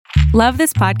Love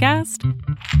this podcast?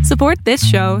 Support this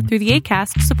show through the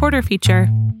Acast supporter feature.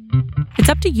 It's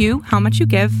up to you how much you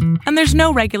give, and there's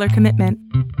no regular commitment.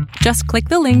 Just click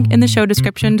the link in the show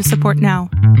description to support now.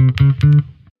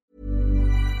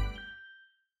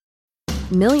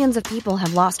 Millions of people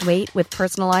have lost weight with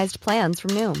personalized plans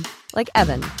from Noom. Like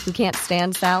Evan, who can't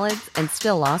stand salads and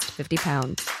still lost 50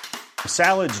 pounds.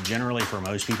 Salads generally for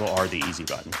most people are the easy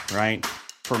button, right?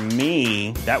 For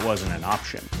me, that wasn't an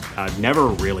option. I never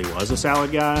really was a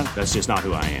salad guy. That's just not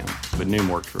who I am. But Noom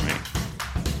worked for me.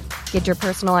 Get your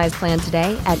personalized plan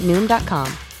today at Noom.com.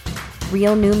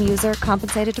 Real Noom user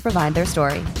compensated to provide their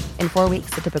story. In 4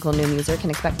 weeks, the typical Noom user can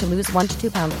expect to lose 1 to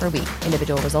 2 pounds per week.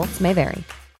 Individual results may vary.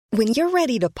 When you're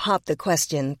ready to pop the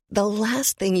question, the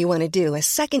last thing you want to do is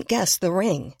second-guess the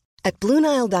ring. At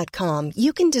BlueNile.com,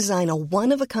 you can design a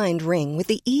one-of-a-kind ring with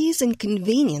the ease and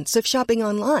convenience of shopping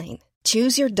online.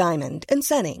 Choose your diamond and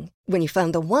setting. When you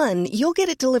find the one, you'll get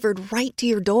it delivered right to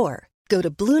your door. Go to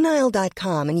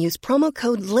BlueNile.com and use promo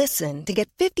code LISTEN to get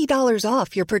 $50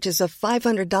 off your purchase of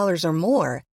 $500 or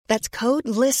more. That's code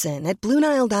LISTEN at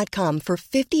BlueNile.com for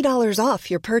 $50 off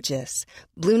your purchase.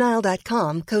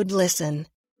 BlueNile.com, code LISTEN.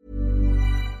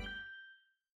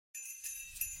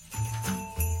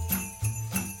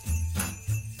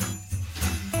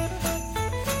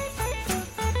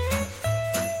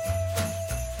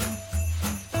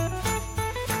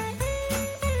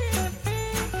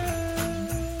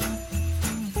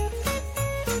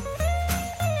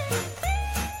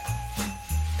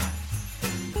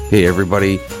 Hey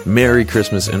everybody, Merry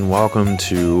Christmas and welcome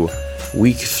to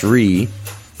week 3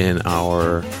 in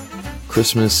our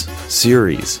Christmas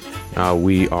series.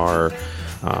 We are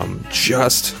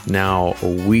just now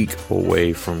a week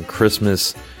away from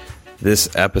Christmas.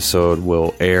 This episode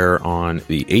will air on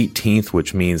the 18th,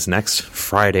 which means next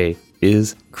Friday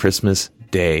is Christmas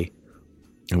Day.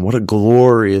 And what a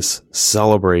glorious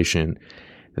celebration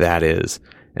that is.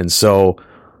 And so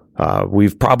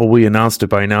we've probably announced it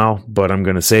by now, but I'm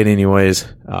going to say it anyways.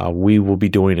 We will be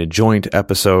doing a joint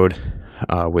episode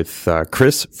with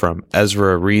Chris from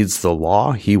Ezra Reads the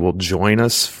Law. He will join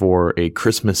us for a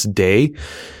Christmas Day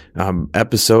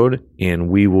episode, and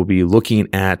we will be looking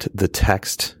at the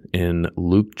text in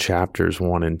Luke chapters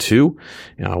 1 and 2.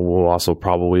 We'll also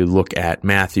probably look at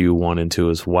Matthew 1 and 2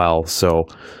 as well. So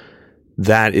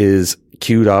that is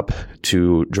queued up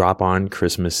to drop on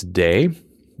Christmas Day.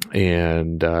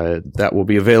 And that will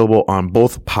be available on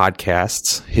both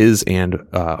podcasts, his and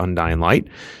Undying Light.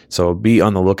 So be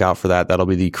on the lookout for that. That'll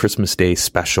be the Christmas Day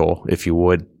special, if you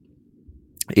would.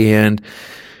 And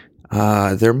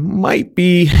there might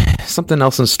be something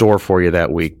else in store for you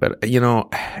that week. But, you know,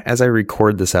 as I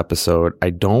record this episode,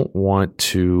 I don't want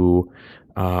to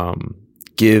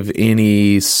give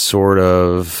any sort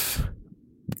of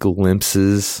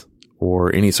glimpses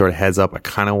or any sort of heads up. I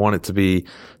kind of want it to be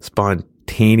spontaneous,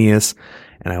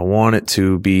 and I want it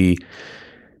to be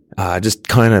just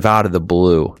kind of out of the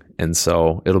blue. And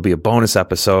so it'll be a bonus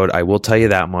episode. I will tell you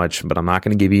that much, but I'm not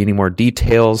going to give you any more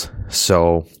details.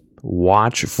 So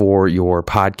watch for your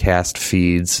podcast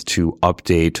feeds to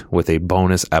update with a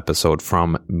bonus episode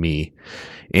from me.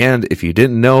 And if you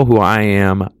didn't know who I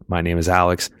am, my name is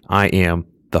Alex. I am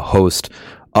the host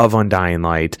of Undying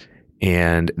Light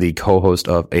and the co-host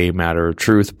of A Matter of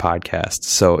Truth podcast.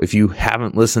 So if you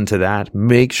haven't listened to that,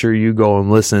 make sure you go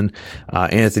and listen.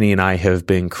 Anthony and I have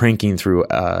been cranking through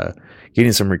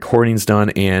getting some recordings done,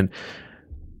 and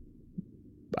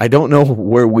I don't know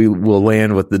where we will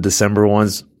land with the December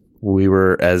ones. We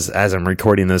were, as I'm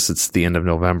recording this, it's the end of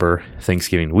November,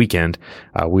 Thanksgiving weekend.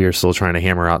 We are still trying to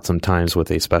hammer out some times with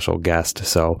a special guest.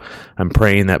 So I'm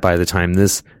praying that by the time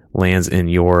this lands in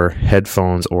your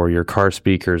headphones or your car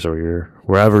speakers or your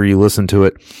wherever you listen to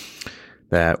it,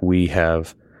 that we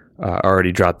have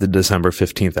already dropped the December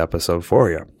 15th episode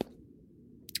for you.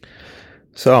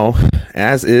 So,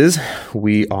 as is,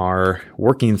 we are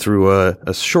working through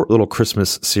a short little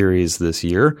Christmas series this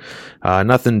year.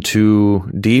 Nothing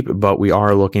too deep, but we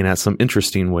are looking at some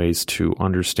interesting ways to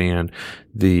understand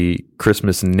the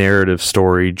Christmas narrative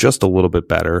story just a little bit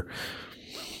better.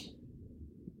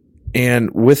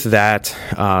 And with that,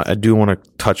 I do want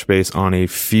to touch base on a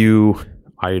few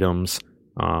items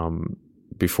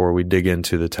before we dig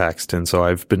into the text. And so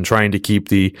I've been trying to keep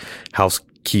the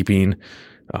housekeeping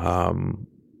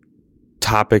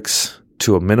topics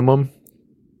to a minimum,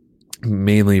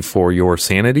 mainly for your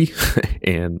sanity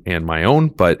and my own.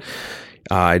 But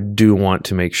I do want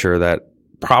to make sure that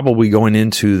probably going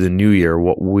into the new year,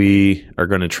 what we are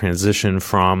going to transition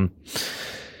from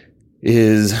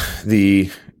is the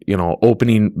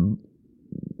opening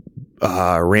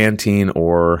ranting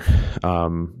or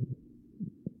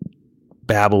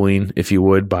babbling, if you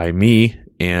would, by me,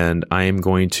 and I am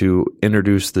going to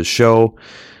introduce the show,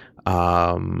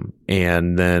 and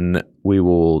then we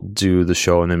will do the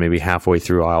show, and then maybe halfway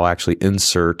through I'll actually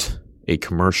insert a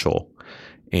commercial,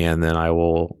 and then I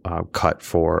will cut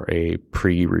for a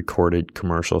pre-recorded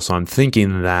commercial. So I'm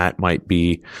thinking that might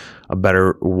be a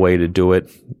better way to do it,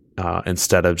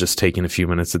 instead of just taking a few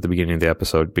minutes at the beginning of the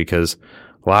episode, because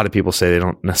a lot of people say they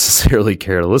don't necessarily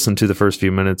care to listen to the first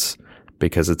few minutes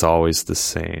because it's always the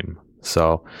same.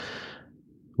 So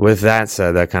with that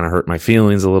said, that kind of hurt my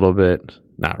feelings a little bit.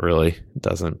 Not really, it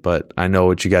doesn't, but I know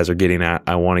what you guys are getting at.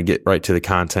 I want to get right to the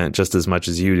content just as much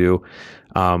as you do.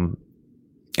 And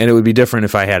it would be different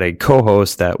if I had a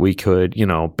co-host that we could,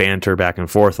 banter back and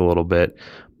forth a little bit,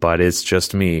 but it's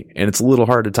just me. And it's a little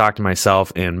hard to talk to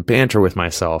myself and banter with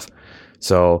myself.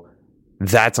 So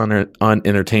that's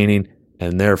unentertaining,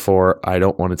 and therefore I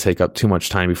don't want to take up too much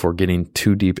time before getting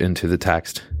too deep into the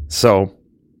text. So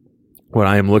what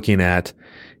I am looking at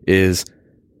is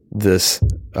this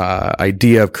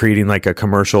idea of creating like a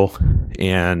commercial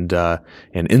and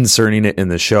inserting it in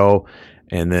the show.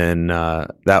 And then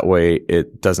that way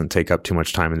it doesn't take up too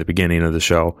much time in the beginning of the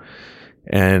show.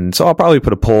 And so I'll probably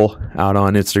put a poll out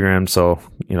on Instagram. So,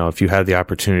 if you have the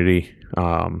opportunity,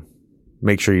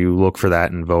 make sure you look for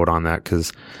that and vote on that,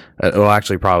 because it will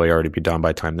actually probably already be done by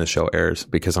the time this show airs,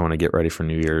 because I want to get ready for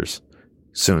New Year's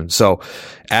soon. So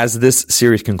as this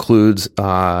series concludes,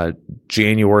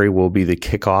 January will be the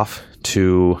kickoff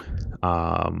to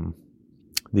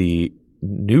the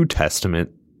New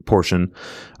Testament portion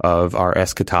of our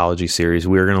eschatology series.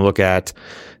 We're going to look at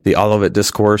the Olivet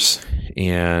Discourse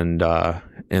and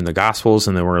in the Gospels,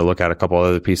 and then we're going to look at a couple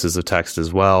other pieces of text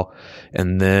as well.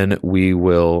 And then we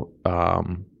will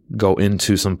go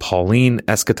into some Pauline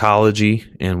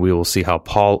eschatology, and we will see how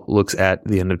Paul looks at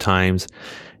the end of times.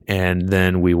 And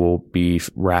then we will be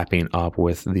wrapping up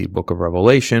with the book of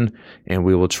Revelation, and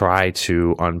we will try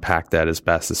to unpack that as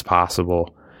best as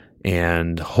possible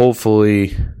and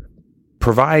hopefully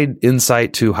provide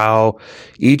insight to how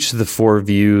each of the four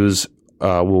views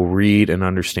will read and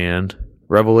understand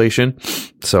Revelation.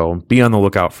 So be on the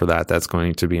lookout for that. That's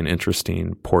going to be an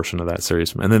interesting portion of that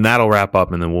series. And then that'll wrap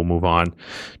up, and then we'll move on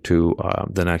to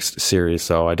the next series.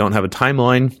 So I don't have a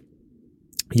timeline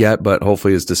yet, but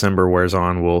hopefully as December wears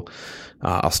on,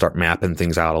 I'll start mapping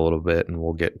things out a little bit, and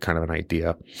we'll get kind of an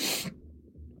idea.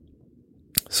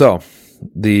 So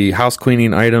the house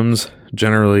cleaning items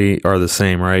generally are the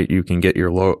same, right? You can get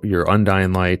your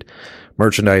Undying Light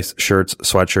merchandise, shirts,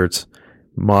 sweatshirts,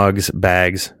 mugs,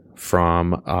 bags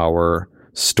from our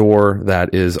store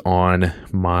that is on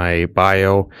my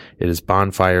bio. It is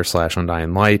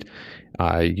bonfire/Undying Light.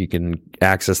 You can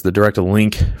access the direct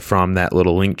link from that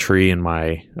little link tree in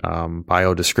my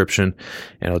bio description,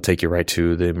 and it'll take you right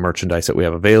to the merchandise that we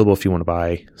have available if you want to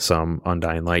buy some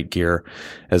Undying Light gear,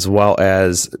 as well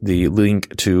as the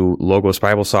link to Logos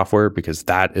Bible software, because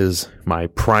that is my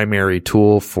primary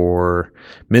tool for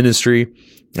ministry.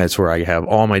 That's where I have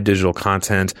all my digital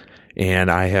content, and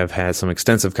I have had some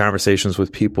extensive conversations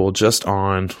with people just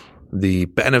on the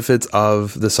benefits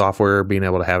of the software, being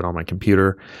able to have it on my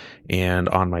computer and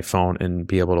on my phone and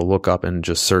be able to look up and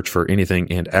just search for anything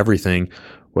and everything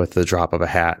with the drop of a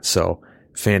hat. So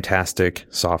fantastic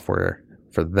software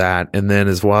for that. And then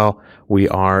as well, we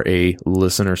are a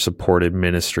listener supported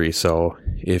ministry. So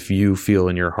if you feel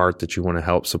in your heart that you want to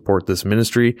help support this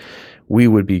ministry, we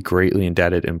would be greatly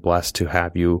indebted and blessed to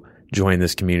have you join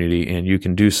this community. And you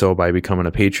can do so by becoming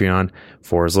a Patreon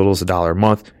for as little as $1 a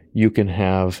month. You can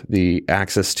have the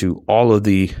access to all of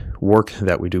the work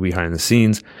that we do behind the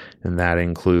scenes, and that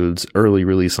includes early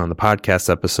release on the podcast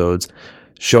episodes,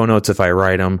 show notes if I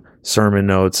write them, sermon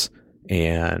notes,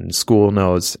 and school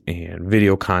notes, and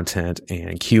video content,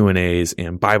 and Q&As,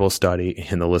 and Bible study,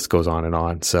 and the list goes on and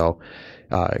on. So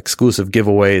exclusive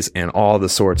giveaways and all the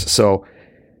sorts. So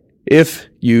if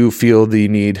you feel the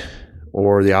need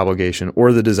or the obligation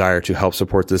or the desire to help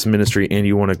support this ministry, and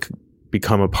you want to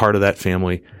become a part of that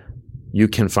family, you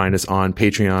can find us on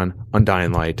Patreon,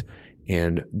 Undying Light,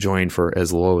 and join for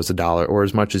as low as $1 or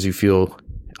as much as you feel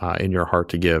in your heart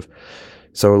to give.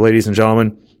 So, ladies and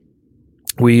gentlemen,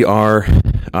 we are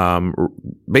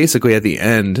basically at the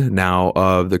end now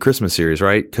of the Christmas series,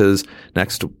 right? Because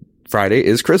next Friday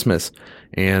is Christmas.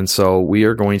 And so we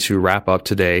are going to wrap up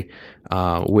today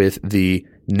with the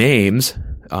names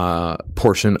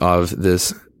portion of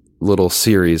this little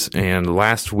series. And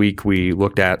last week we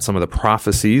looked at some of the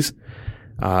prophecies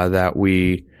that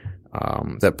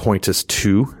point us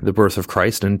to the birth of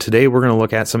Christ. And today we're going to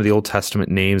look at some of the Old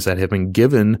Testament names that have been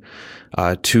given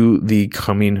to the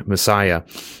coming Messiah,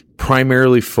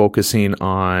 primarily focusing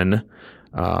on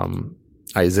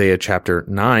Isaiah chapter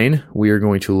 9, we are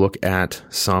going to look at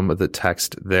some of the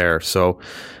text there. So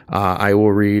I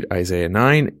will read Isaiah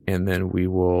 9, and then we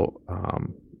will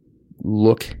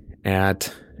look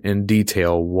at in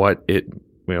detail what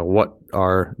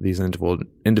are these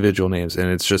individual names.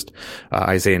 And it's just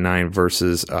Isaiah 9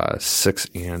 verses 6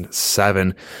 and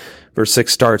 7. Verse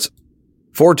 6 starts,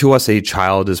 "For to us a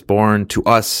child is born, to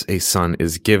us a son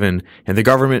is given, and the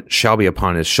government shall be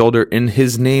upon his shoulder, and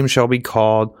his name shall be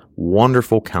called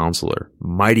Wonderful Counselor,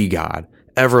 Mighty God,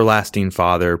 Everlasting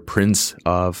Father, Prince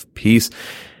of Peace."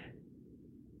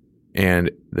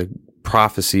 And the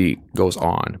prophecy goes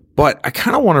on. But I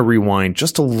kind of want to rewind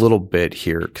just a little bit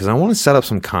here because I want to set up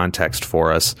some context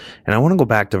for us. And I want to go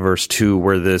back to verse 2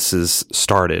 where this is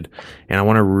started. And I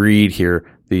want to read here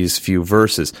these few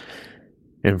verses.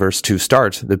 And verse 2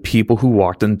 starts, "The people who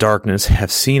walked in darkness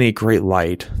have seen a great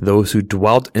light. Those who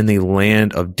dwelt in the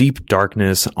land of deep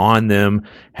darkness, on them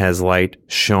has light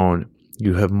shone.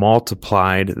 You have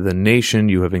multiplied the nation.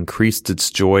 You have increased its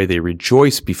joy. They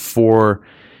rejoice before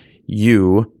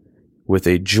you with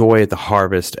a joy at the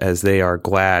harvest, as they are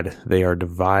glad. They are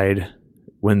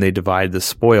when they divide the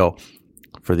spoil.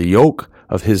 For the yoke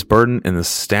of his burden and the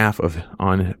staff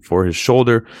for his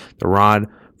shoulder, the rod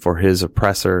for his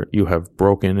oppressor, you have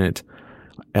broken it,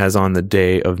 as on the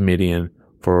day of Midian.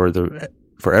 For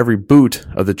every boot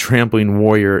of the trampling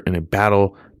warrior in a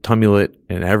battle tumult,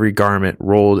 and every garment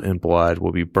rolled in blood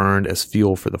will be burned as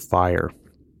fuel for the fire."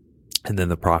 And then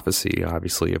the prophecy,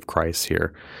 obviously, of Christ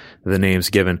here, the names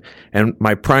given. And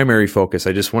my primary focus,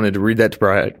 I just wanted to read that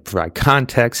to provide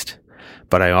context,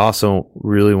 but I also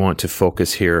really want to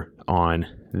focus here on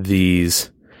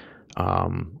these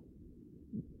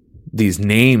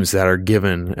names that are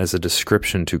given as a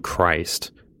description to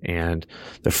Christ. And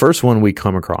the first one we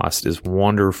come across is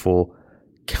Wonderful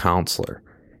Counselor.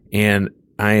 And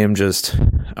I am just,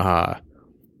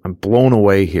 I'm blown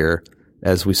away here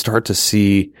as we start to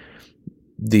see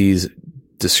these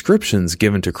descriptions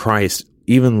given to Christ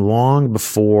even long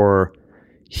before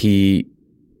he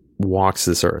walks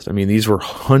this earth. I mean, these were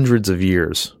hundreds of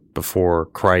years before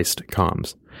Christ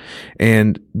comes.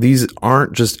 And these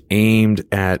aren't just aimed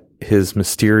at his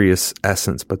mysterious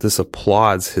essence, but this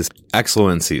applauds his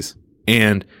excellencies.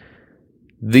 And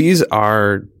these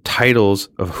are titles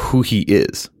of who he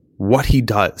is, what he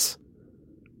does,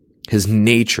 his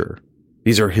nature.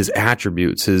 These are his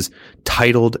attributes, his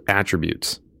titled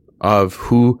attributes of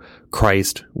who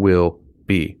Christ will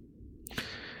be.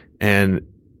 And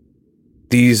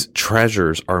these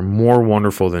treasures are more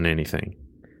wonderful than anything.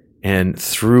 And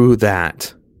through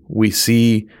that, we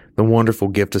see the wonderful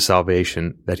gift of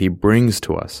salvation that he brings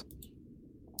to us,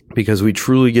 because we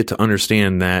truly get to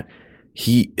understand that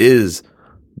he is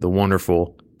the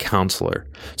wonderful counselor.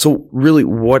 So really,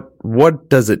 what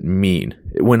does it mean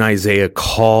when Isaiah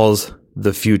calls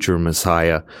the future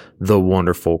Messiah the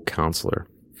wonderful counselor?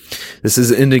 This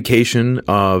is an indication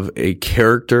of a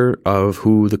character of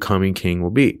who the coming king will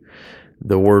be.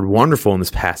 The word wonderful in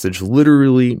this passage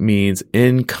literally means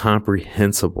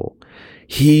incomprehensible.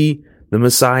 He, the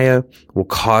Messiah, will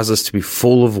cause us to be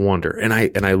full of wonder. And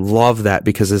I love that,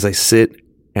 because as I sit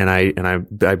and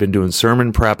I've been doing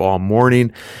sermon prep all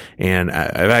morning, and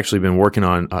I've actually been working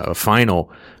on a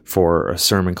final for a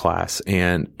sermon class.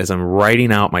 And as I'm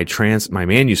writing out my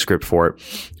manuscript for it,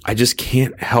 I just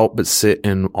can't help but sit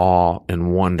in awe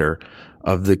and wonder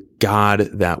of the God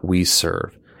that we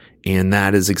serve. And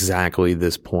that is exactly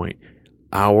this point.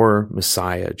 Our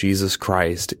Messiah, Jesus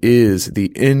Christ, is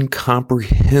the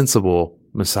incomprehensible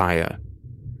Messiah.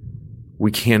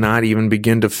 We cannot even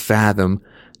begin to fathom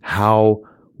how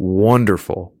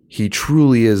wonderful he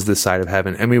truly is this side of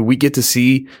heaven. I mean, we get to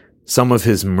see some of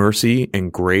his mercy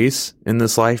and grace in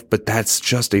this life, but that's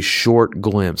just a short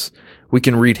glimpse. We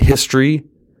can read history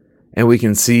and we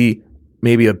can see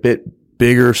maybe a bit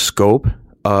bigger scope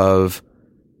of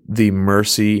the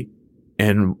mercy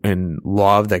and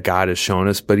love that God has shown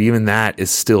us, but even that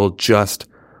is still just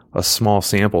a small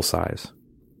sample size.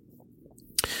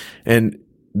 And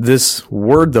this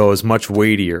word, though, is much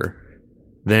weightier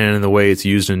than in the way it's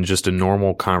used in just a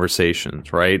normal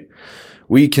conversations, right?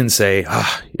 We can say,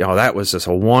 that was just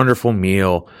a wonderful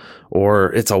meal,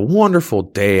 or it's a wonderful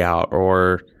day out,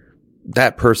 or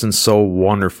that person's so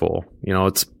wonderful.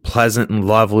 It's pleasant and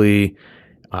lovely,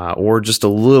 or just a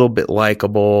little bit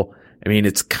likable. I mean,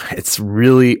 it's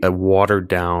really a watered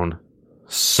down,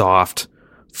 soft,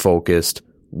 focused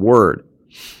word.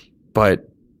 But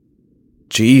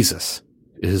Jesus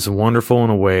is wonderful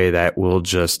in a way that will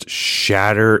just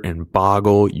shatter and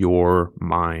boggle your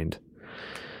mind.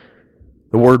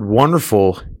 The word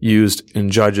wonderful used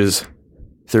in Judges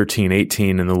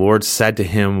 13:18, and the Lord said to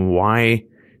him, "Why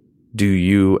do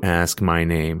you ask my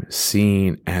name,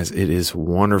 seeing as it is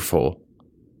wonderful?"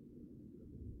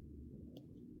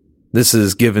 This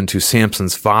is given to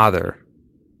Samson's father,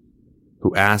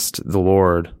 who asked the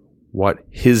Lord what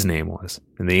his name was.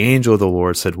 And the angel of the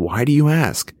Lord said, "Why do you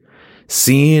ask,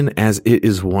 seeing as it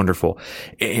is wonderful?"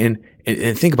 And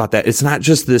think about that. It's not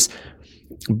just this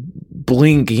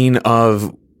blinking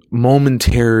of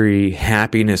momentary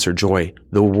happiness or joy.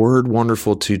 The word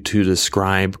wonderful to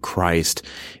describe Christ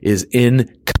is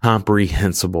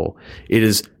incomprehensible. It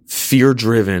is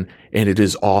fear-driven, and it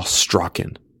is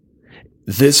awe-stricken.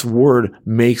 This word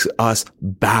makes us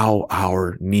bow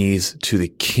our knees to the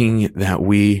King that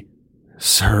we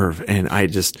serve. And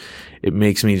it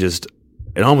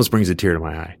almost brings a tear to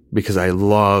my eye, because I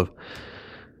love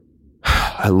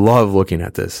looking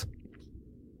at this,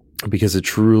 because it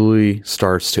truly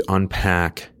starts to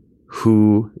unpack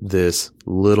who this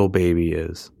little baby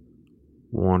is.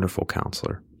 Wonderful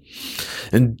Counselor.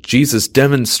 And Jesus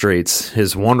demonstrates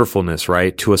his wonderfulness,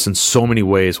 right, to us in so many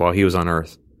ways while he was on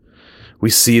earth. We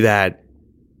see that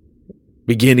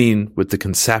beginning with the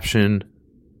conception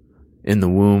in the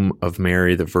womb of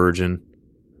Mary, the Virgin,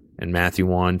 in Matthew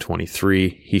 1:23.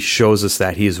 He shows us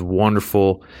that he is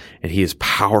wonderful and he is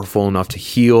powerful enough to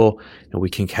heal. And we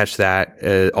can catch that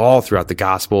all throughout the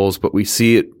Gospels, but we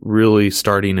see it really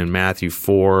starting in Matthew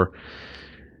 4.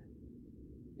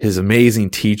 His amazing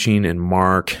teaching in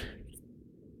Mark,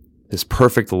 his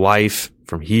perfect life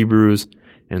from Hebrews,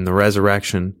 and the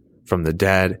resurrection from the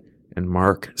dead in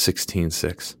Mark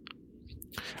 16:6.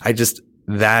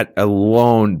 That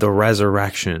alone, the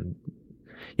resurrection,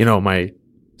 my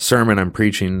sermon I'm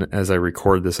preaching as I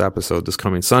record this episode this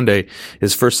coming Sunday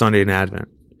is first Sunday in Advent.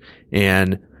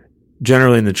 And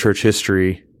generally in the church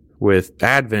history with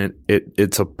Advent,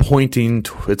 it's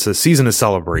a season of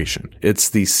celebration. It's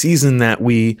the season that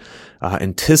we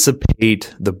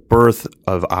anticipate the birth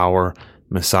of our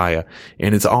Messiah.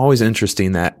 And it's always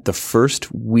interesting that the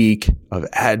first week of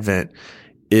Advent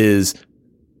is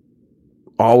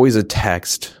always a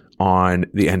text on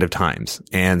the end of times.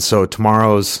 And so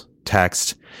tomorrow's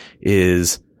text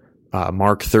is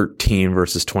Mark 13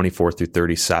 verses 24 through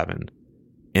 37,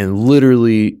 and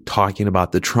literally talking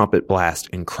about the trumpet blast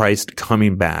and Christ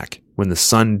coming back when the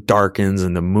sun darkens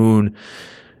and the moon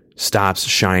stops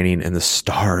shining and the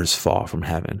stars fall from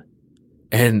heaven.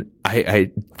 And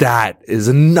that is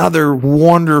another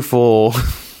wonderful,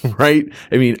 right?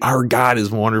 I mean, our God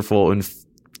is wonderful and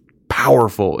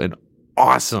powerful and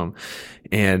awesome.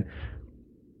 And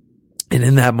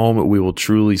in that moment, we will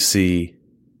truly see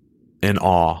in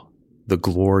awe the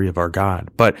glory of our God.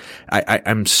 But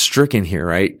I'm stricken here,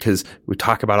 right? Because we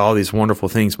talk about all these wonderful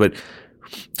things, but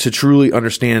to truly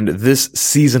understand this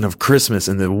season of Christmas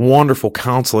and the wonderful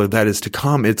Counselor that is to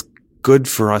come, it's good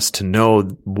for us to know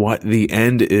what the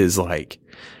end is like.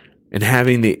 And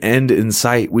having the end in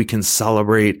sight, we can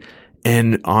celebrate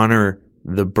and honor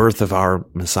the birth of our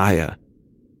Messiah.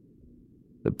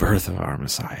 The birth of our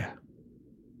Messiah.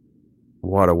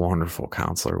 What a wonderful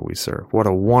Counselor we serve. What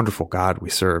a wonderful God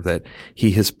we serve, that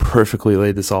he has perfectly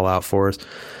laid this all out for us.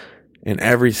 And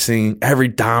every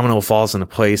domino falls into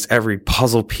place. Every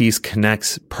puzzle piece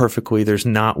connects perfectly. There's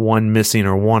not one missing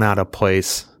or one out of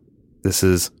place. This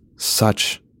is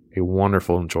such a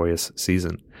wonderful and joyous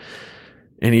season.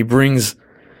 And he brings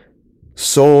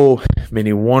so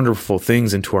many wonderful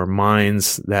things into our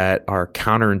minds that are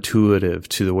counterintuitive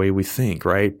to the way we think,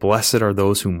 right? Blessed are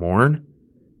those who mourn.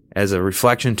 As a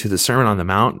reflection to the Sermon on the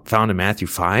Mount found in Matthew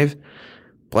 5,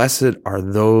 blessed are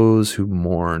those who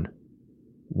mourn.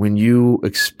 When you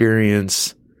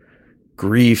experience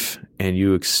grief and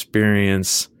you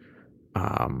experience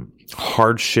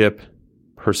hardship,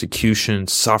 persecution,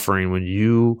 suffering, when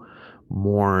you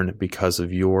mourn because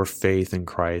of your faith in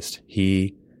Christ,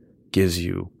 he gives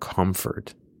you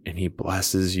comfort and he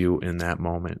blesses you in that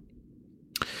moment.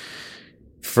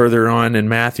 Further on in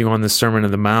Matthew, on the Sermon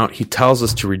on the Mount, he tells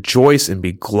us to rejoice and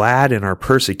be glad in our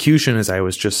persecution. As I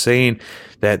was just saying,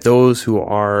 that those who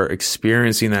are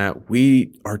experiencing that,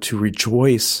 we are to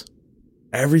rejoice.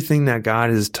 Everything that God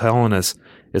is telling us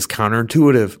is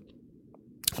counterintuitive.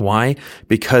 Why?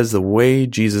 Because the way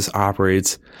Jesus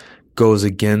operates goes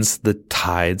against the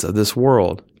tides of this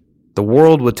world. The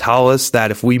world would tell us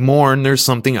that if we mourn, there's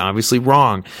something obviously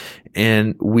wrong,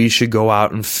 and we should go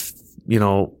out and,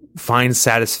 find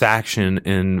satisfaction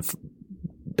in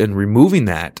removing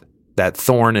that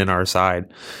thorn in our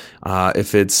side.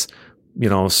 If it's,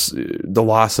 the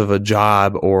loss of a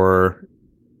job or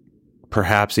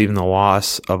perhaps even the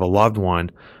loss of a loved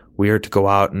one, we are to go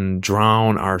out and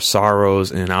drown our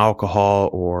sorrows in alcohol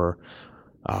or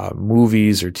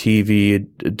movies or TV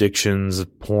addictions,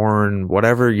 porn,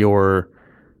 whatever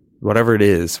it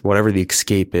is, whatever the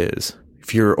escape is.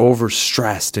 If you're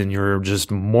overstressed and you're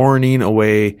just mourning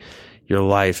away your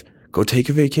life, go take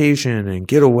a vacation and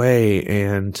get away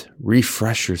and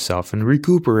refresh yourself and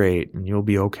recuperate, and you'll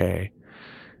be okay.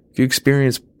 If you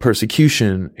experience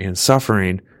persecution and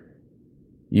suffering,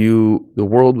 the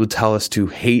world would tell us to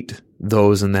hate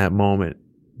those in that moment.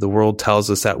 The world tells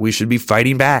us that we should be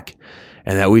fighting back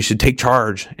and that we should take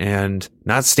charge and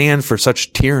not stand for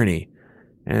such tyranny.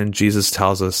 And Jesus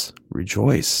tells us,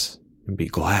 rejoice and be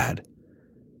glad.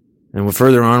 And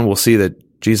further on, we'll see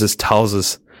that Jesus tells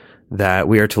us that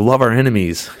we are to love our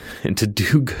enemies and to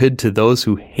do good to those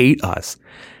who hate us.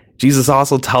 Jesus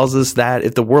also tells us that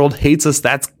if the world hates us,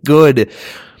 that's good,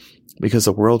 because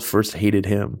the world first hated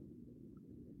him.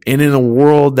 And in a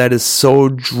world that is so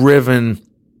driven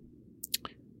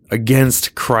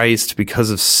against Christ because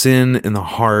of sin in the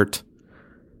heart,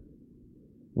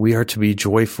 we are to be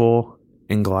joyful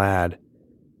and glad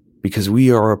because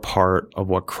we are a part of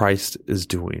what Christ is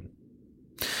doing.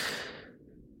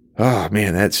 Oh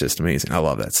man, that's just amazing. I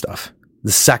love that stuff.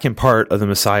 The second part of the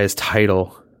Messiah's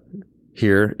title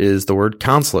here is the word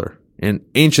counselor. In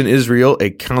ancient Israel, a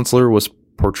counselor was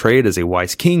portrayed as a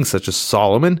wise king such as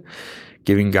Solomon,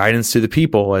 giving guidance to the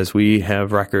people, as we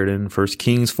have record in 1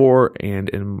 Kings 4 and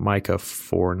in Micah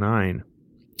 4:9.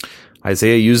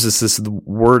 Isaiah uses this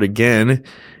word again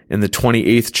in the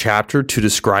 28th chapter to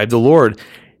describe the Lord.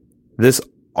 This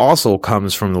also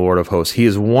comes from the Lord of hosts. He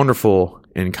is wonderful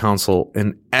in counsel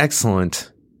and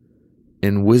excellent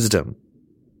in wisdom.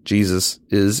 Jesus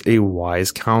is a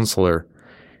wise counselor.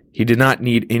 He did not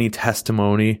need any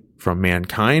testimony from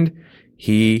mankind.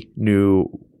 He knew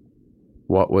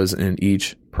what was in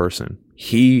each person.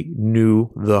 He knew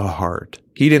the heart.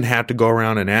 He didn't have to go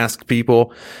around and ask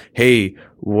people, hey,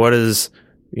 what is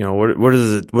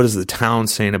the town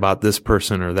saying about this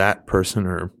person or that person,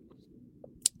 or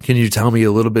can you tell me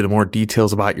a little bit more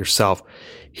details about yourself?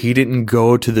 He didn't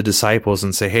go to the disciples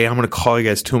and say, hey, I'm going to call you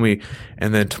guys to me,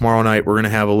 and then tomorrow night we're going to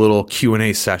have a little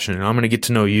Q&A session, and I'm going to get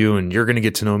to know you, and you're going to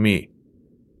get to know me.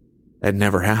 That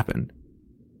never happened.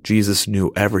 Jesus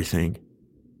knew everything.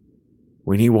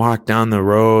 When he walked down the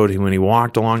road, when he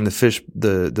walked along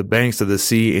the banks of the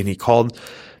sea, and he called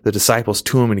the disciples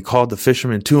to him, and he called the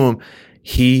fishermen to him,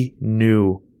 he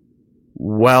knew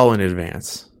well in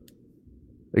advance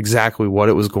exactly what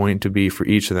it was going to be for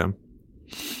each of them.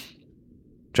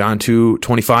 John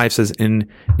 2:25 says, and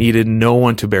needed no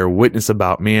one to bear witness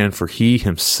about man, for he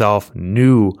himself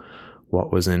knew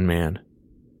what was in man.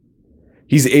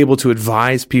 He's able to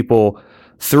advise people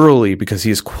thoroughly because he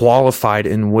is qualified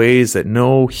in ways that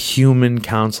no human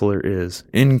counselor is.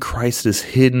 In Christ is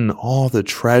hidden all the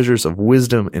treasures of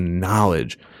wisdom and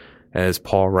knowledge, as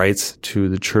Paul writes to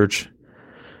the church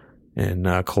in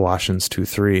Colossians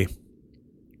 2:3.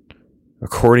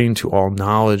 According to all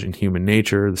knowledge in human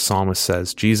nature, the psalmist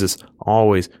says, Jesus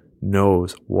always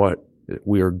knows what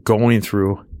we are going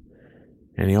through,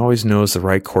 and he always knows the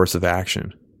right course of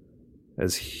action,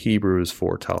 as Hebrews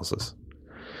 4 tells us.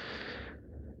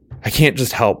 I can't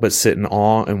just help but sit in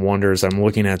awe and wonder as I'm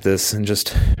looking at this and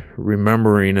just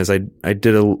remembering, as I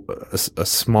did a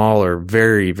smaller,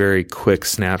 very, very quick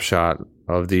snapshot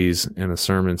of these in a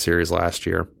sermon series last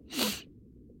year.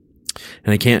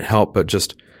 And I can't help but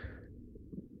just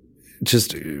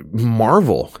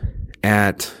marvel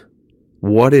at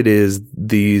what it is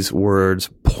these words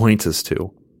point us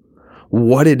to,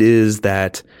 what it is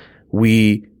that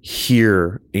we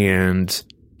hear and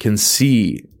can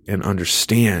see and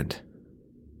understand.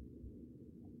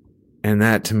 And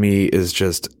that to me is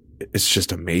it's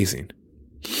just amazing.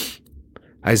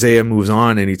 Isaiah moves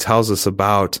on and he tells us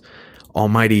about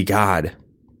Almighty God.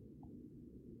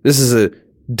 This is a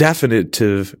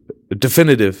definitive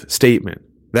statement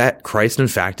that Christ, in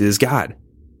fact, is God.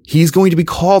 He's going to be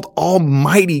called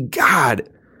Almighty God.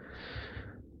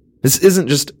 This isn't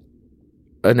just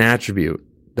an attribute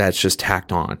that's just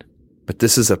tacked on, but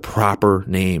this is a proper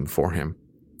name for him.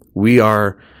 We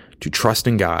are to trust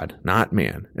in God, not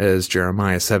man. As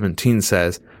Jeremiah 17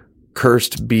 says,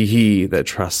 cursed be he that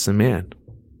trusts in man.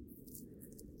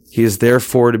 He is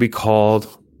therefore to be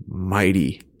called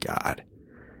Mighty God.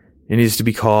 And he is to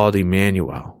be called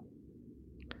Emmanuel.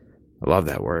 I love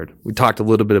that word. We talked a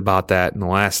little bit about that in the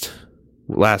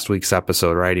last week's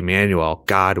episode, right? Emmanuel,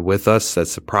 God with us.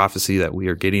 That's the prophecy that we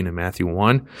are getting in Matthew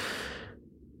 1.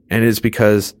 And it's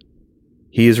because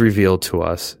he is revealed to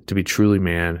us to be truly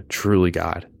man, truly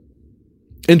God.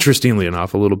 Interestingly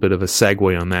enough, a little bit of a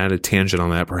segue on that, a tangent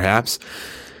on that perhaps.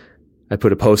 I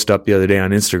put a post up the other day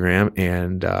on Instagram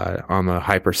and on the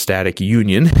hypostatic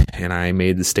union, and I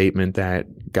made the statement that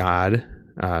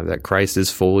that Christ is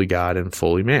fully God and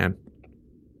fully man.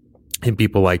 And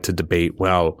people like to debate,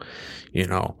 well,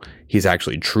 he's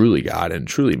actually truly God and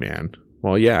truly man.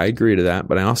 Well, yeah, I agree to that,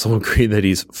 but I also agree that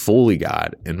he's fully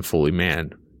God and fully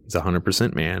man. He's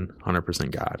 100% man,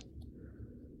 100% God.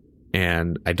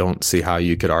 And I don't see how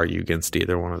you could argue against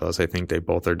either one of those. I think they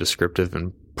both are descriptive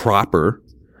and proper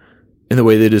in the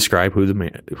way they describe who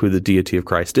the deity of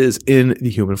Christ is in the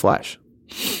human flesh.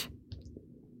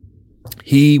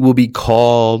 He will be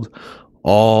called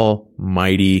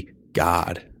Almighty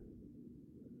God.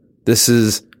 This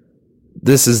is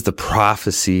the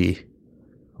prophecy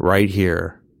right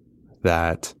here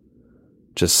that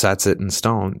just sets it in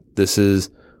stone. This is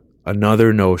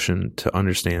another notion to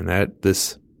understand that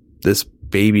this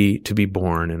baby to be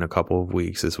born in a couple of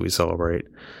weeks as we celebrate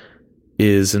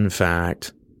is in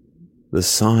fact the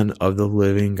Son of the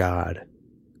living God,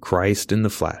 Christ in the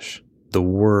flesh, the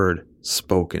Word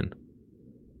spoken.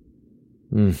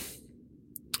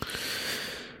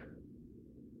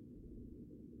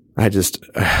 I just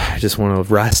want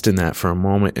to rest in that for a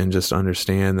moment and just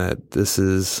understand that this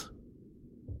is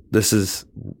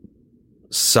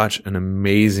such an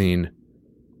amazing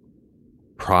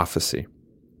prophecy.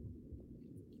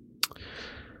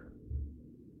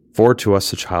 For to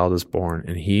us a child is born,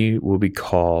 and he will be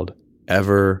called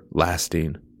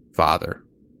Everlasting Father.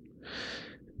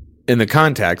 In the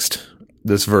context,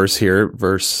 this verse here,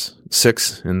 verse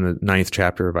 6 in the 9th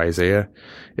chapter of Isaiah,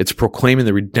 it's proclaiming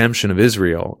the redemption of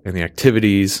Israel and the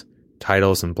activities,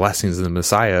 titles, and blessings of the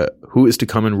Messiah, who is to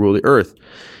come and rule the earth,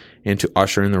 and to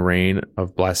usher in the reign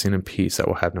of blessing and peace that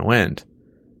will have no end.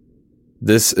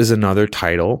 This is another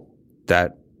title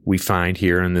that we find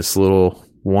here in this little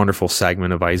wonderful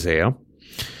segment of Isaiah.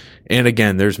 And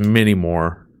again, there's many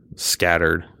more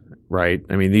scattered, right?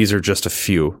 I mean, these are just a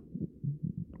few.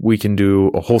 We can do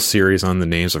a whole series on the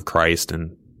names of Christ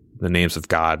and the names of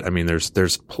God. I mean, there's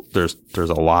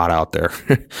a lot out there.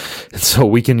 And so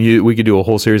we could do a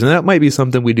whole series, and that might be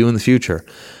something we do in the future.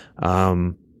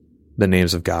 The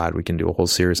names of God, we can do a whole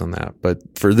series on that.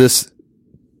 But for this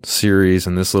series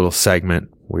and this little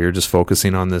segment, we're just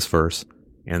focusing on this verse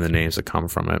and the names that come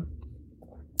from it.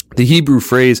 The Hebrew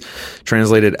phrase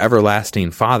translated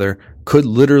everlasting Father could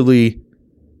literally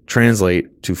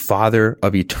translate to Father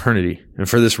of Eternity. And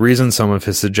for this reason, some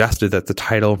have suggested that the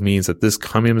title means that this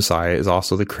coming Messiah is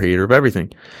also the creator of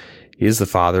everything. He is the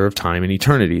Father of time and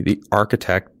eternity, the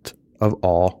architect of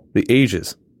all the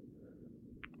ages.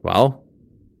 Well,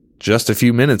 just a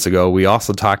few minutes ago, we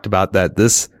also talked about that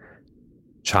this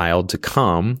child to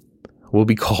come will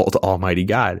be called Almighty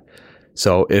God.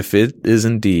 So if it is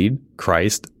indeed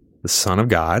Christ, the Son of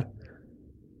God,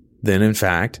 then in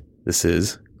fact, this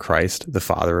is Christ, the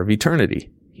Father of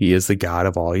eternity. He is the God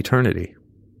of all eternity.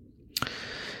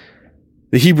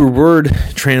 The Hebrew word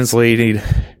translated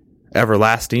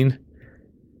everlasting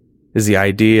is the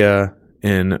idea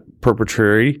in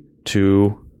perpetuity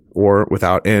to or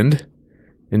without end.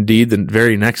 Indeed, the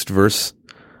very next verse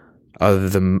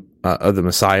of the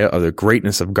Messiah, of the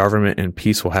greatness of government and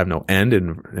peace will have no end,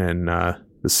 in the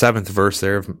 7th verse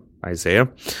there of Isaiah.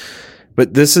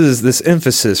 But this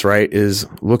emphasis, right, is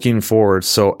looking forward.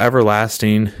 So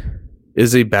everlasting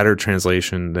is a better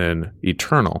translation than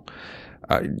eternal,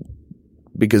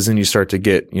 because then you start to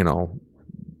get,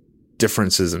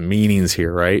 differences in meanings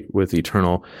here, right, with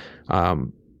eternal.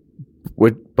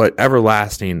 But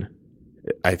everlasting,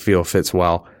 I feel, fits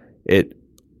well. It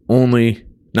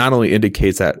not only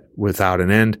indicates that without an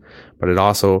end, but it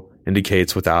also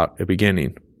indicates without a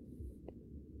beginning.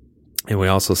 And we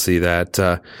also see that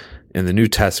in the New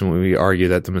Testament, we argue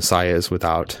that the Messiah is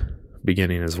without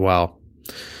beginning as well.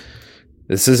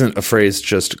 This isn't a phrase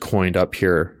just coined up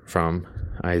here from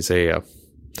Isaiah.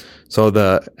 So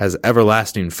as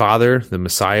everlasting Father, the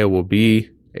Messiah will be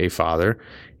a father,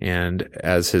 and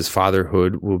as his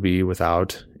fatherhood will be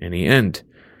without any end.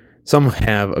 Some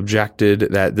have objected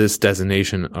that this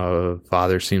designation of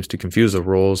Father seems to confuse the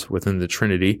roles within the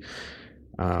Trinity.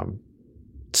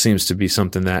 Seems to be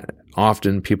something that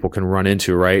often people can run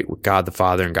into, right? With God the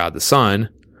Father and God the Son,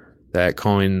 that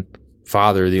calling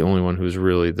Father the only one who's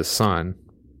really the Son.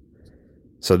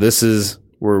 So this is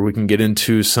where we can get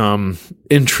into some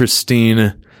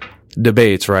interesting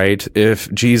debates, right?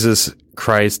 If Jesus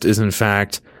Christ is in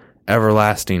fact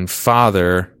everlasting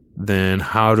Father, then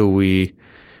how do we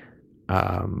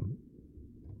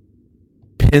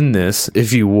pin this,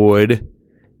 if you would,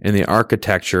 in the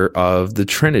architecture of the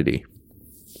Trinity?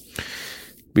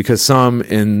 Because some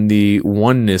in the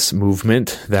oneness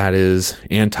movement, that is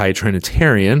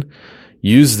anti-Trinitarian,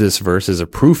 use this verse as a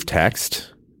proof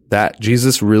text that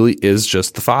Jesus really is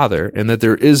just the Father and that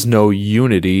there is no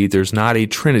unity, there's not a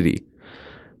Trinity.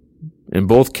 In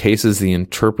both cases, the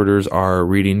interpreters are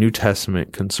reading New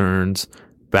Testament concerns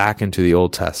back into the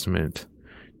Old Testament.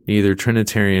 Neither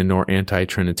Trinitarian nor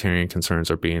anti-Trinitarian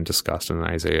concerns are being discussed in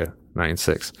Isaiah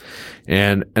 9:6.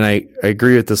 And I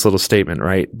agree with this little statement,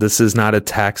 right? This is not a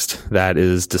text that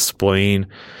is displaying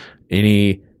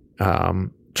any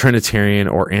Trinitarian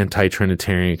or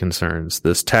anti-Trinitarian concerns.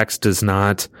 This text does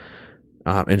not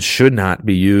and should not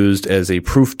be used as a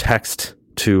proof text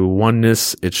to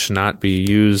oneness. It should not be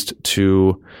used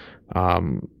to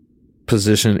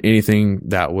position anything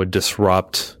that would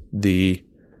disrupt the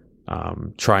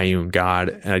triune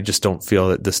God. And I just don't feel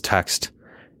that this text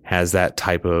has that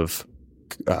type of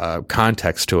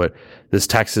context to it. This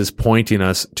text is pointing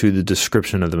us to the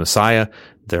description of the Messiah.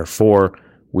 Therefore,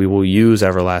 we will use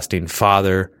everlasting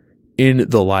Father in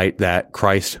the light that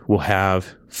Christ will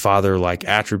have Father-like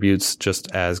attributes,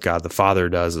 just as God the Father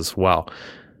does as well.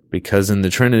 Because in the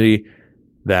Trinity,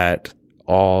 that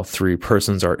all three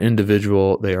persons are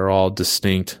individual, they are all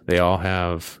distinct, they all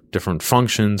have different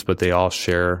functions, but they all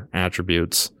share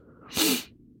attributes.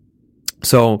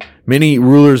 So many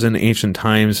rulers in ancient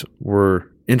times were,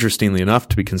 interestingly enough,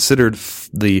 to be considered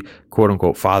the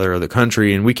quote-unquote father of the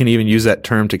country, and we can even use that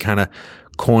term to kind of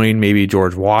coin maybe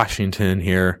George Washington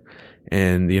here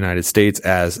in the United States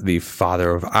as the father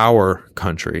of our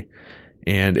country.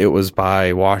 And it was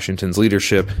by Washington's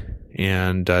leadership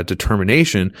and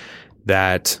determination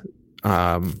that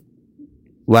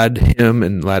led him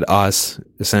and led us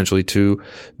essentially to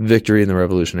victory in the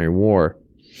Revolutionary War.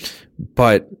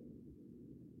 But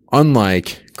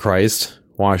unlike Christ,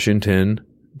 Washington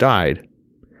died,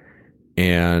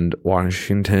 and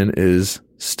Washington is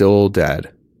still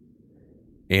dead.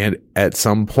 And at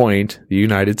some point, the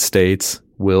United States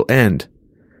will end.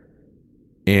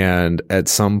 And at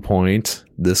some point,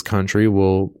 this country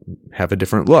will have a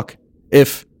different look,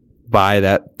 if by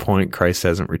that point Christ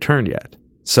hasn't returned yet.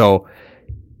 So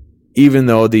even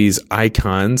though these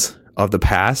icons of the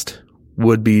past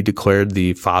would be declared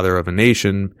the father of a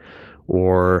nation,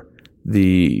 or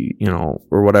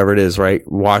or whatever it is, right?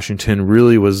 Washington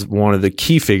really was one of the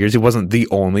key figures. He wasn't the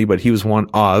only, but he was one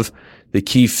of the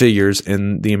key figures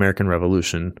in the American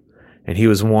Revolution. And he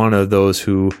was one of those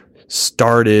who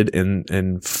started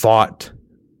and fought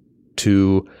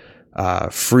to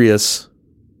free us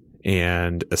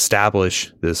and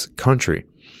establish this country.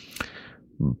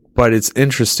 But it's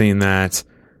interesting that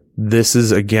this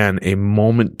is, again, a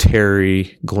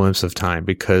momentary glimpse of time,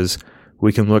 because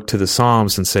we can look to the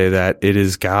Psalms and say that it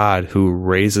is God who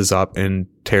raises up and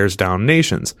tears down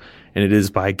nations. And it is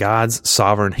by God's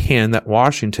sovereign hand that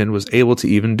Washington was able to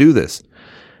even do this.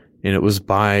 And it was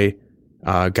by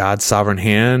God's sovereign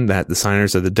hand that the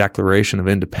signers of the Declaration of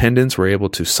Independence were able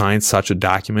to sign such a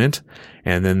document.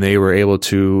 And then they were able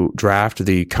to draft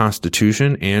the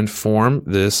Constitution and form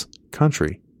this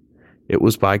country. It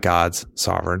was by God's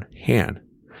sovereign hand.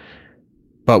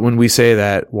 But when we say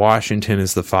that Washington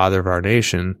is the father of our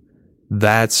nation,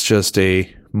 that's just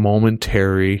a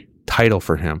momentary title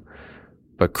for him.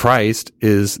 But Christ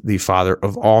is the father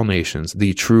of all nations,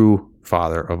 the true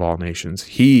father of all nations.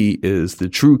 He is the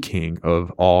true king of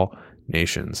all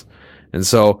nations. And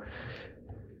so,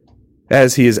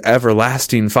 as he is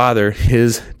everlasting Father,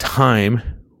 his time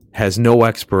has no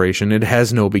expiration. It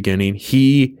has no beginning.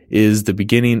 He is the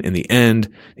beginning and the end,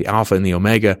 the Alpha and the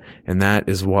Omega, and that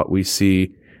is what we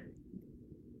see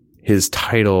his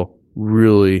title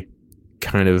really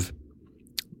kind of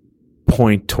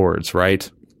point towards, right?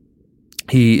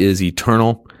 He is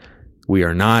eternal. We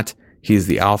are not. He is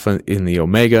the Alpha and the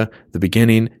Omega, the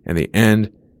beginning and the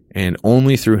end, and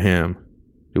only through him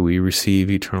do we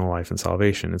receive eternal life and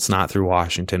salvation. It's not through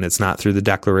Washington. It's not through the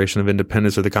Declaration of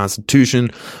Independence or the Constitution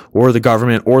or the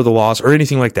government or the laws or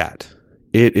anything like that.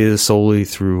 It is solely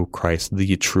through Christ,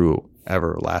 the true,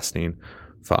 everlasting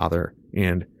Father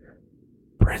and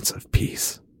Prince of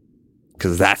Peace.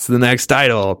 Because that's the next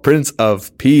title, Prince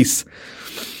of Peace.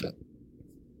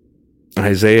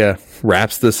 Isaiah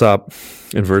wraps this up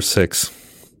in verse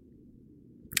 6.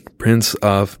 Prince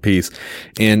of Peace.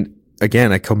 And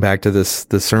again, I come back to this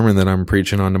sermon that I'm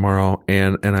preaching on tomorrow,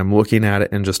 and I'm looking at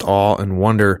it in just awe and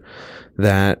wonder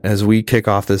that as we kick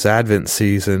off this Advent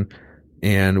season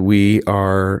and we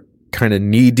are kind of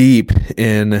knee deep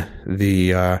in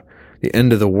the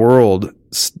end of the world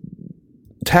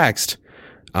text,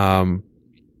 I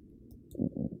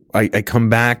come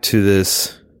back to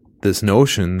this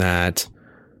notion that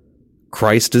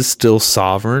Christ is still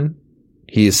sovereign.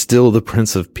 He is still the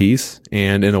Prince of Peace.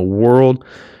 And in a world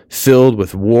filled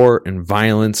with war and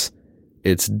violence,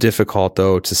 it's difficult,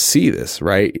 though, to see this,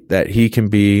 right? That he can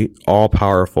be all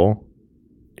powerful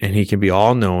and he can be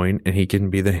all knowing and he can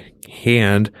be the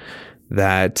hand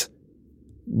that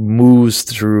moves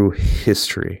through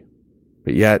history.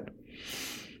 But yet,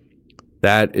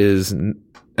 that is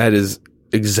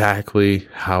exactly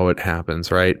how it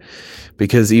happens, right?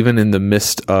 Because even in the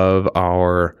midst of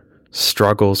our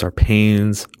struggles, our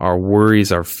pains, our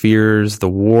worries, our fears, the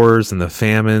wars and the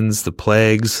famines, the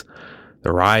plagues,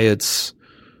 the riots,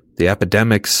 the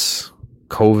epidemics,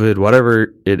 COVID,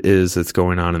 whatever it is that's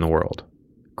going on in the world,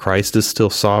 Christ is still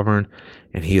sovereign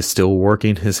and he is still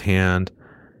working his hand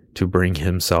to bring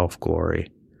himself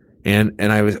glory. And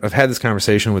I've had this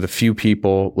conversation with a few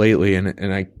people lately,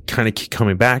 and I kind of keep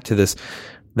coming back to this,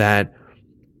 that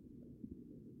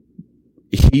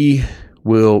he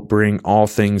will bring all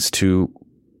things to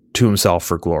himself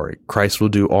for glory. Christ will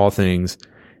do all things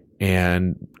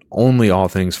and only all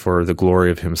things for the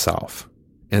glory of himself.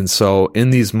 And so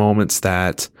in these moments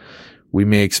that we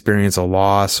may experience a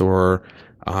loss, or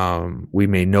we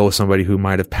may know somebody who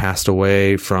might have passed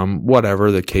away from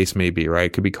whatever the case may be, right?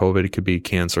 It could be COVID, it could be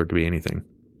cancer, it could be anything.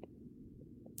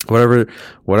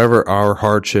 Whatever our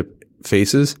hardship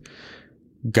faces,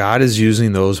 God is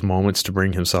using those moments to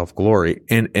bring himself glory.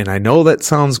 And I know that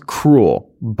sounds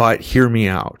cruel, but hear me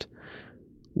out.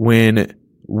 When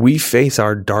we face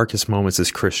our darkest moments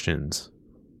as Christians,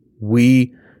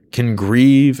 we can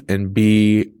grieve and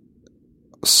be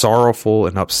sorrowful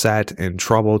and upset and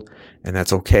troubled, and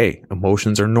that's okay.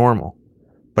 Emotions are normal.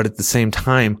 But at the same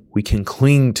time, we can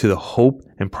cling to the hope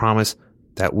and promise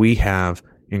that we have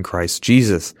in Christ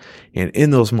Jesus. And in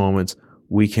those moments,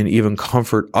 we can even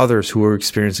comfort others who are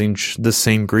experiencing the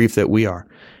same grief that we are.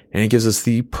 And it gives us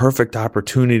the perfect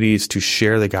opportunities to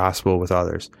share the gospel with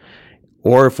others.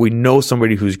 Or if we know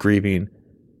somebody who's grieving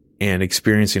and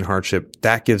experiencing hardship,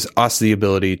 that gives us the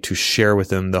ability to share with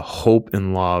them the hope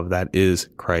and love that is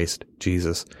Christ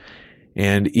Jesus.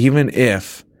 And even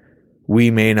if we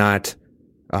may not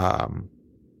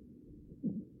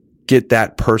get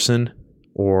that person,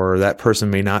 or that person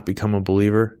may not become a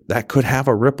believer, that could have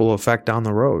a ripple effect down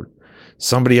the road.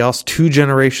 Somebody else 2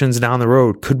 generations down the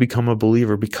road could become a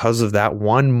believer because of that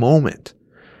one moment,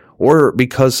 or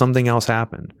because something else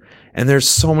happened. And there's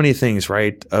so many things,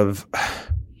 right?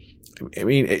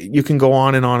 You can go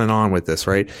on and on and on with this,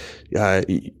 right?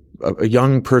 A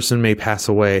young person may pass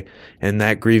away, and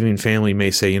that grieving family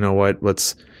may say, you know what,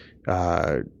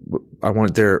 I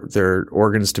want their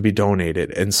organs to be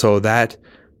donated. And so that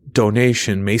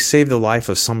donation may save the life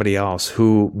of somebody else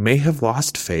who may have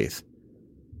lost faith.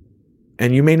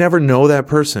 And you may never know that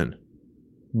person,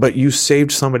 but you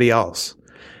saved somebody else.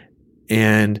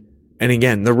 And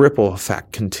again, the ripple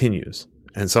effect continues.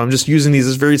 And so I'm just using these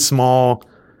as very small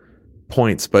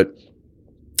points, but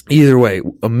either way,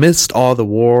 amidst all the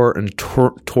war and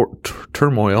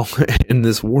turmoil in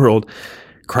this world,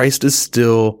 Christ is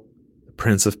still the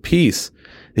Prince of Peace.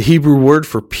 The Hebrew word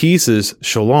for peace is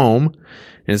shalom,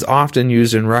 and is often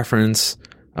used in reference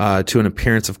to an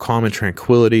appearance of calm and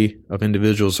tranquility of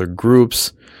individuals or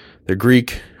groups. The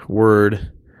Greek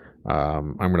word,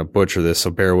 I'm going to butcher this,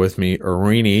 so bear with me,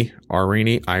 Irene,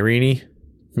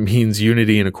 means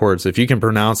unity and accord. So if you can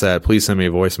pronounce that, please send me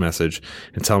a voice message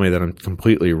and tell me that I'm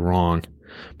completely wrong.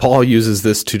 Paul uses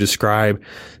this to describe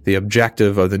the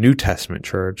objective of the New Testament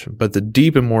church, but the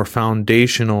deep and more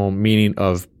foundational meaning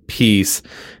of peace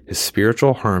is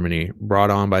spiritual harmony brought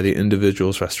on by the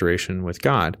individual's restoration with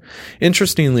God.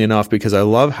 Interestingly enough, because I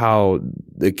love how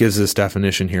it gives this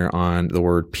definition here on the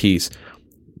word peace,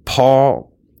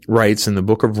 Paul writes in the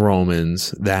book of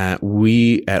Romans that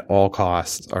we at all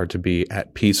costs are to be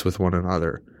at peace with one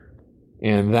another.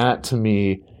 And that to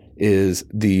me is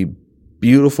the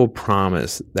beautiful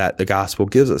promise that the gospel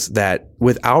gives us, that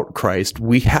without Christ,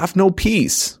 we have no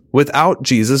peace. Without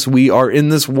Jesus, we are in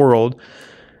this world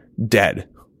dead.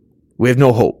 We have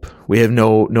no hope. We have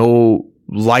no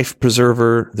life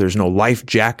preserver. There's no life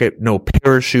jacket, no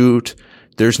parachute.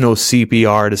 There's no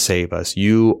CPR to save us.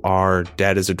 You are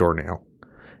dead as a doornail.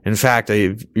 In fact,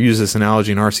 I use this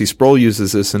analogy, and R.C. Sproul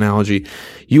uses this analogy.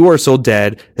 You are so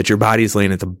dead that your body is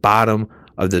laying at the bottom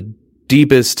of the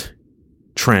deepest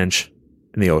trench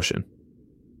in the ocean.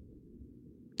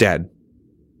 Dead.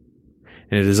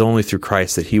 And it is only through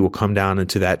Christ that he will come down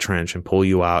into that trench and pull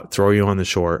you out, throw you on the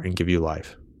shore, and give you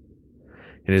life.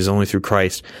 And it is only through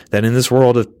Christ that in this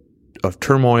world of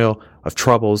turmoil, of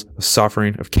troubles, of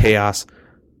suffering, of chaos,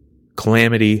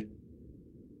 calamity,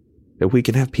 that we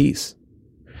can have peace.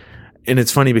 And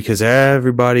it's funny because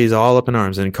everybody's all up in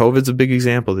arms, and COVID's a big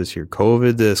example this year.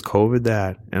 COVID this, COVID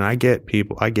that. And I get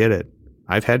it.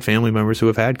 I've had family members who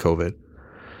have had COVID.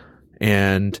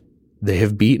 And they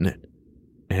have beaten it.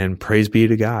 And praise be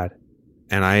to God.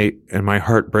 And my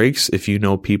heart breaks if you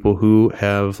know people who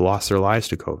have lost their lives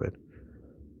to COVID.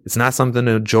 It's not something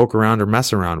to joke around or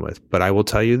mess around with, but I will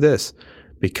tell you this,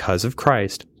 because of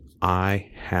Christ,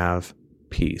 I have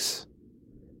peace.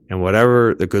 And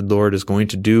whatever the good Lord is going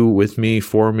to do with me,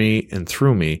 for me, and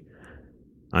through me,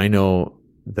 I know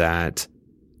that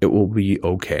it will be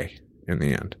okay in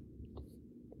the end.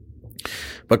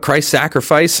 But Christ's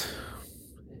sacrifice,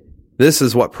 this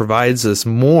is what provides us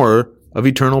more of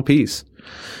eternal peace.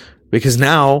 Because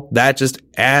now that just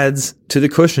adds to the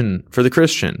cushion for the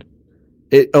Christian.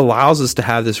 It allows us to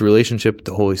have this relationship with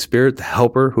the Holy Spirit, the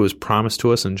helper who is promised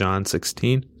to us in John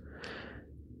 16.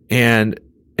 And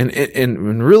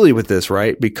really with this,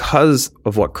 right, because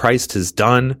of what Christ has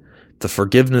done, the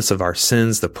forgiveness of our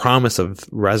sins, the promise of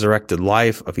resurrected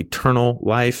life, of eternal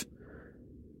life,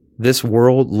 this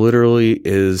world literally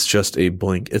is just a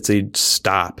blink. It's a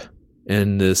stop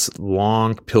in this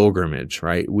long pilgrimage,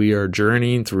 right? We are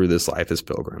journeying through this life as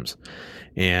pilgrims.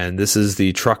 And this is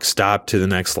the truck stop to the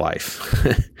next life.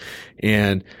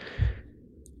 And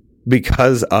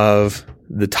because of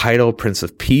the title Prince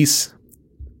of Peace,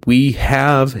 we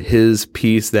have his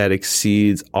peace that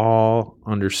exceeds all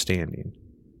understanding.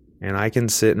 And I can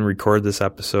sit and record this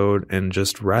episode and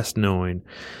just rest knowing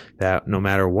that no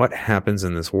matter what happens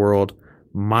in this world,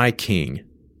 my King,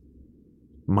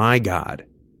 my God,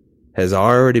 has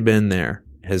already been there,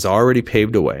 has already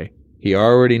paved a way. He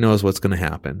already knows what's going to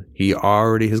happen. He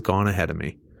already has gone ahead of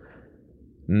me.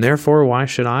 And therefore, why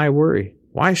should I worry?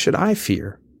 Why should I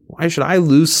fear? Why should I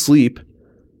lose sleep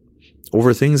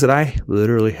over things that I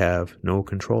literally have no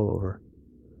control over?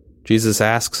 Jesus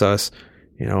asks us,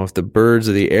 if the birds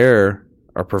of the air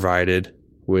are provided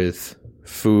with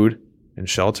food and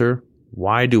shelter,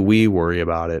 why do we worry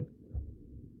about it?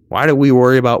 Why do we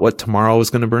worry about what tomorrow is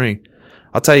going to bring?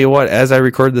 I'll tell you what, as I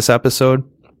record this episode,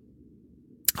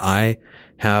 I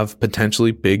have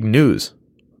potentially big news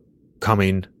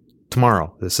coming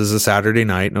tomorrow. This is a Saturday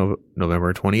night,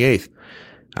 November 28th.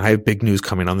 I have big news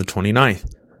coming on the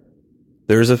 29th.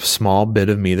 There's a small bit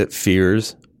of me that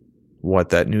fears what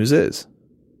that news is.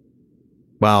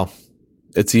 Well,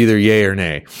 it's either yay or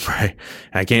nay, right?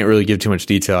 I can't really give too much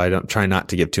detail. I don't try not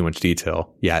to give too much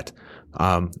detail yet.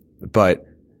 But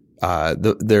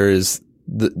there is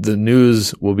the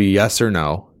news will be yes or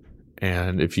no.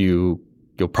 And if you'll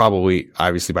probably,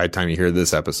 obviously by the time you hear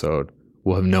this episode,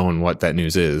 will have known what that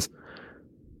news is.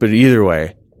 But either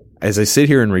way, as I sit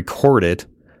here and record it,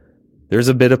 there's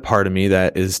a bit of part of me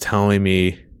that is telling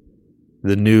me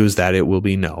the news that it will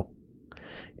be no.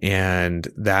 And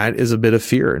that is a bit of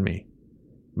fear in me.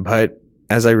 But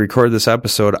as I record this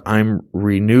episode, I'm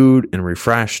renewed and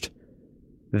refreshed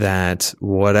that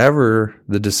whatever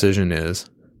the decision is,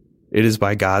 it is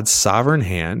by God's sovereign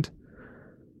hand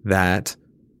that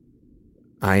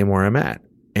I am where I'm at.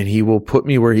 And he will put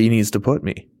me where he needs to put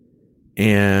me.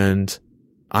 And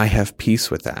I have peace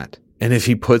with that. And if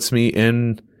he puts me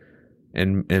in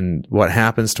and what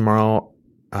happens tomorrow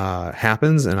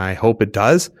happens, and I hope it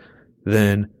does,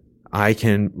 then I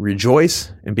can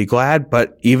rejoice and be glad.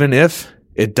 But even if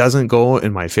it doesn't go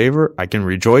in my favor, I can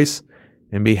rejoice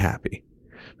and be happy.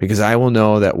 Because I will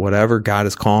know that whatever God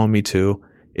is calling me to,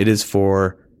 it is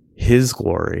for his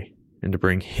glory and to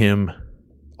bring him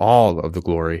all of the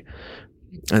glory.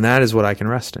 And that is what I can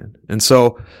rest in. And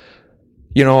so,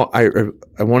 I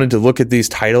wanted to look at these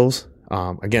titles.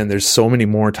 Again, there's so many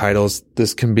more titles.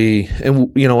 This can be,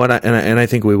 and you know what? And I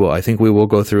think we will. I think we will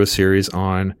go through a series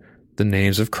on the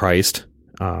names of Christ,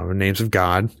 names of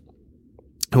God.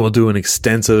 And we'll do an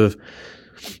extensive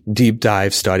deep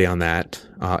dive study on that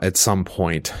at some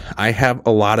point. I have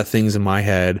a lot of things in my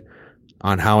head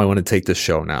on how I want to take this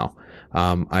show now.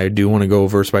 I do want to go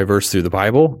verse by verse through the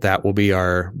Bible. That will be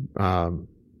our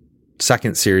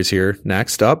second series here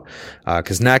next up.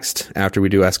 Because next, after we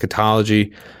do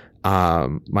eschatology,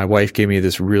 my wife gave me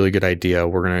this really good idea.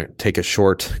 We're going to take a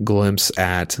short glimpse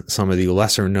at some of the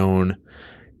lesser known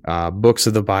books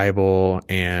of the Bible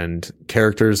and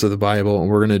characters of the Bible. And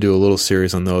we're going to do a little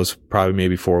series on those, probably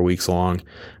maybe 4 weeks long.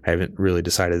 I haven't really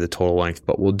decided the total length,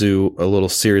 but we'll do a little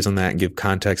series on that and give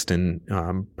context and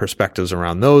perspectives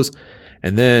around those.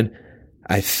 And then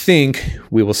I think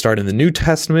we will start in the New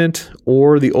Testament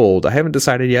or the Old. I haven't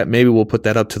decided yet. Maybe we'll put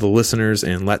that up to the listeners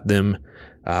and let them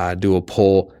do a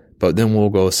poll. But then we'll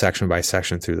go section by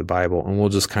section through the Bible, and we'll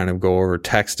just kind of go over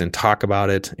text and talk about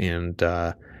it and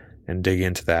dig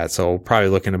into that. So probably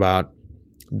looking about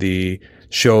the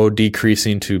show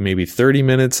decreasing to maybe 30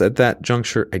 minutes at that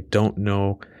juncture. I don't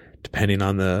know, depending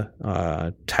on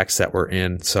the text that we're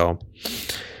in. So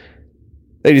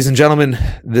Ladies and gentlemen,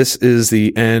 this is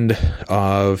the end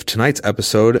of tonight's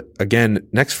episode. Again,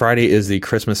 next Friday is the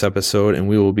Christmas episode, and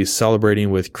we will be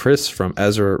celebrating with Chris from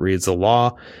Ezra Reads the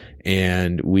Law,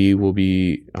 and we will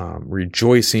be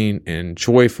rejoicing and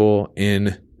joyful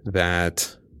in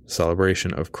that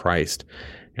celebration of Christ.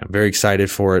 I'm very excited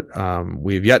for it.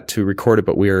 We have yet to record it,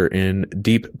 but we are in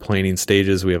deep planning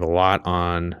stages. We have a lot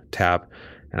on tap,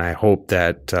 and I hope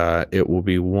that it will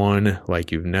be one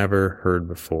like you've never heard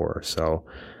before. So,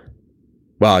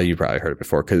 well, you probably heard it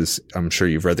before because I'm sure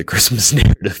you've read the Christmas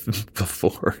narrative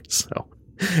before. So,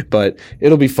 but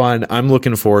it'll be fun. I'm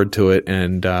looking forward to it,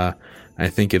 and I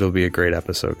think it'll be a great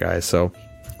episode, guys. So,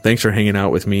 thanks for hanging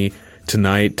out with me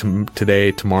tonight,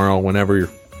 today, tomorrow, whenever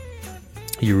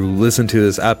you listen to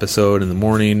this episode, in the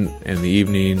morning and the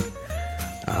evening.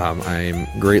 I'm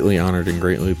greatly honored and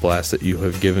greatly blessed that you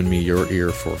have given me your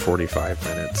ear for 45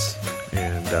 minutes.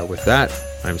 And with that,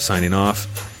 I'm signing off.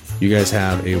 You guys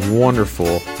have a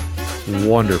wonderful,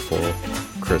 wonderful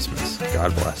Christmas.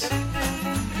 God bless.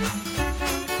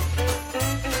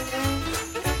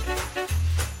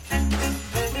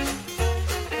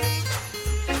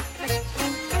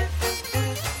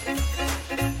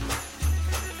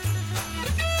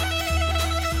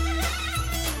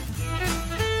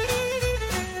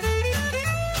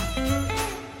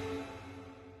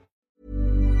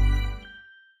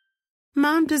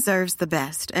 Mom deserves the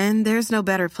best, and there's no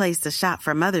better place to shop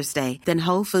for Mother's Day than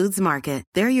Whole Foods Market.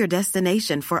 They're your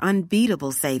destination for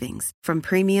unbeatable savings, from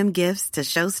premium gifts to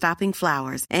show-stopping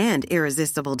flowers and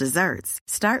irresistible desserts.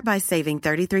 Start by saving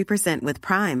 33% with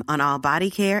Prime on all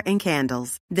body care and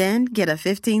candles. Then get a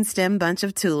 15-stem bunch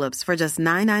of tulips for just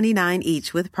 $9.99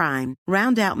 each with Prime.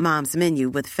 Round out Mom's menu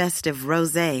with festive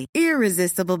rosé,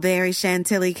 irresistible berry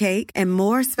chantilly cake, and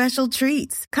more special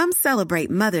treats. Come celebrate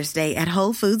Mother's Day at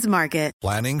Whole Foods Market.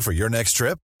 Planning for your next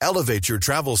trip? Elevate your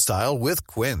travel style with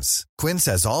Quince. Quince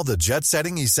has all the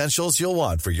jet-setting essentials you'll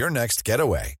want for your next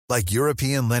getaway, like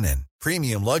European linen,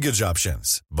 premium luggage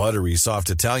options, buttery soft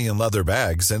Italian leather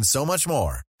bags, and so much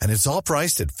more. And it's all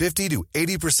priced at 50 to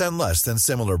 80% less than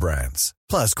similar brands.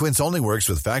 Plus, Quince only works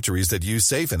with factories that use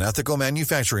safe and ethical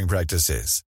manufacturing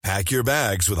practices. Pack your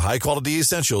bags with high-quality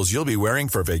essentials you'll be wearing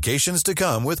for vacations to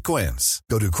come with Quince.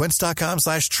 Go to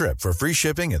quince.com/trip for free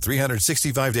shipping and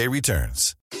 365-day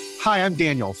returns. Hi, I'm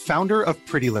Daniel, founder of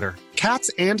Pretty Litter. Cats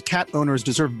and cat owners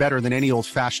deserve better than any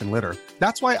old-fashioned litter.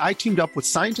 That's why I teamed up with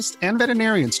scientists and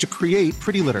veterinarians to create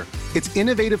Pretty Litter. Its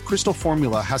innovative crystal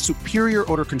formula has superior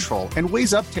odor control and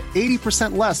weighs up to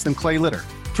 80% less than clay litter.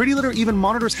 Pretty Litter even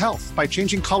monitors health by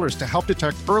changing colors to help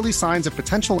detect early signs of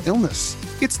potential illness.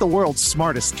 It's the world's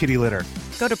smartest kitty litter.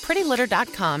 Go to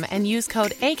prettylitter.com and use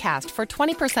code ACAST for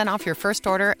 20% off your first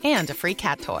order and a free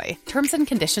cat toy. Terms and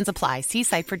conditions apply. See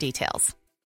site for details.